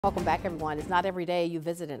Welcome back, everyone. It's not every day you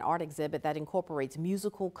visit an art exhibit that incorporates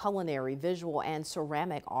musical, culinary, visual, and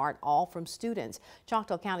ceramic art, all from students.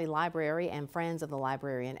 Choctaw County Library and Friends of the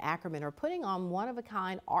Library in Ackerman are putting on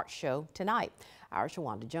one-of-a-kind art show tonight. Our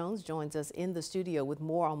Shawanda Jones joins us in the studio with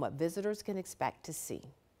more on what visitors can expect to see.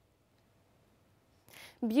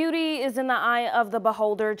 Beauty is in the eye of the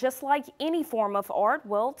beholder, just like any form of art.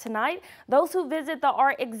 Well, tonight, those who visit the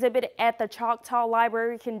art exhibit at the Choctaw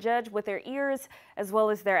Library can judge with their ears as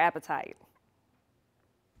well as their appetite.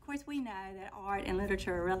 Of course, we know that art and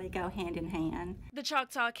literature really go hand in hand. The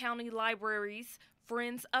Choctaw County Library's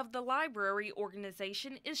Friends of the Library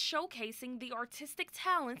organization is showcasing the artistic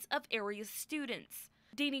talents of area students.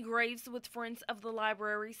 Deanie Graves with Friends of the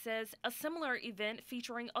Library says a similar event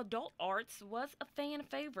featuring adult arts was a fan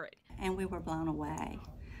favorite. And we were blown away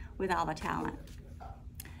with all the talent.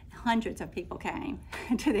 Hundreds of people came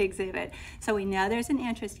to the exhibit. So we know there's an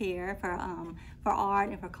interest here for art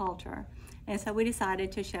and for culture. And so we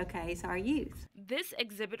decided to showcase our youth. This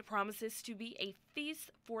exhibit promises to be a feast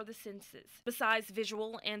for the senses. Besides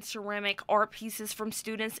visual and ceramic art pieces from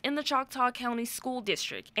students in the Choctaw County School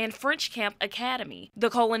District and French Camp Academy, the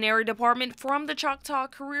culinary department from the Choctaw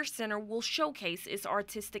Career Center will showcase its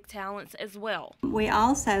artistic talents as well. We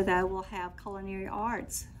also, though, will have culinary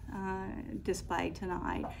arts displayed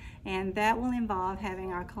tonight, and that will involve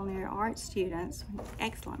having our culinary arts students,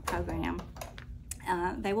 excellent program.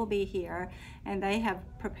 They will be here and they have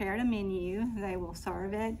prepared a menu. They will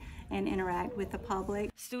serve it and interact with the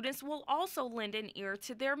public. Students will also lend an ear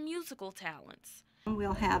to their musical talents.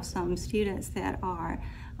 We'll have some students that are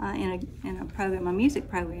in a program, a music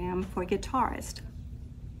program for guitarists.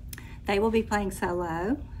 They will be playing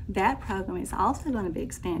solo. That program is also going to be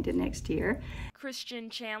expanded next year. Christian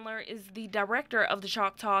Chandler is the director of the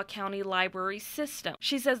Choctaw County Library system.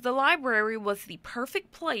 She says the library was the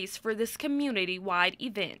perfect place for this community-wide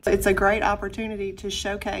event. It's a great opportunity to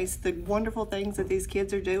showcase the wonderful things that these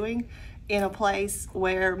kids are doing in a place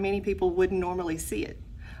where many people wouldn't normally see it.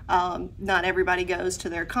 Not everybody goes to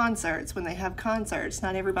their concerts when they have concerts.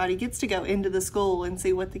 Not everybody gets to go into the school and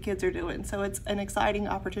see what the kids are doing. So it's an exciting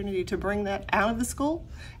opportunity to bring that out of the school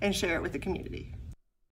and share it with the community.